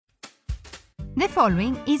The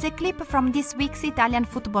following is a clip from this week's Italian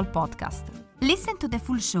football podcast. Listen to the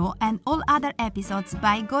full show and all other episodes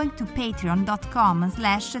by going to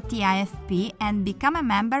patreon.com/TIFP and become a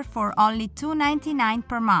member for only €2.99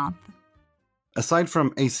 per month. Aside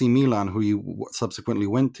from AC Milan, who you subsequently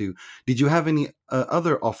went to, did you have any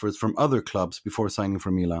other offers from other clubs before signing for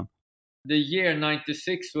Milan? The year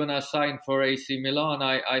 96, when I signed for AC Milan,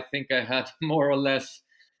 I think I had more or less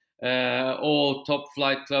all top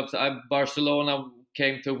flight clubs. Barcelona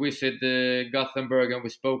came to visit Gothenburg and we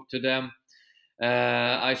spoke to them.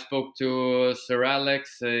 I spoke to Sir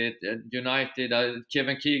Alex United,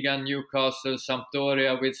 Kevin Keegan, Newcastle,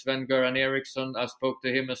 Sampdoria with Sven-Göran Eriksson. I spoke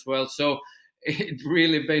to him as well. So it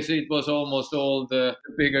really basically it was almost all the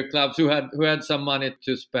bigger clubs who had some money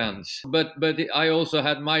to spend. But I also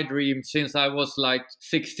had my dream since I was like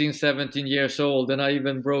 16, 17 years old. And I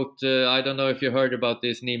even wrote, I don't know if you heard about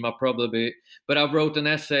this, Nima, probably, but I wrote an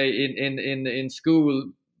essay in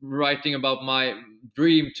school writing about my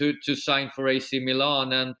dream to sign for AC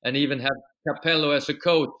Milan and even have Capello as a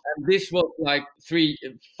coach. And this was like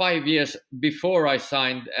 5 years before I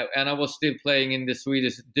signed, and I was still playing in the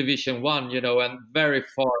Swedish Division 1, and very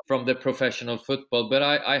far from the professional football. But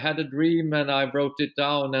I had a dream and I wrote it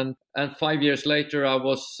down, and 5 years later I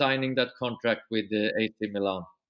was signing that contract with AC Milan.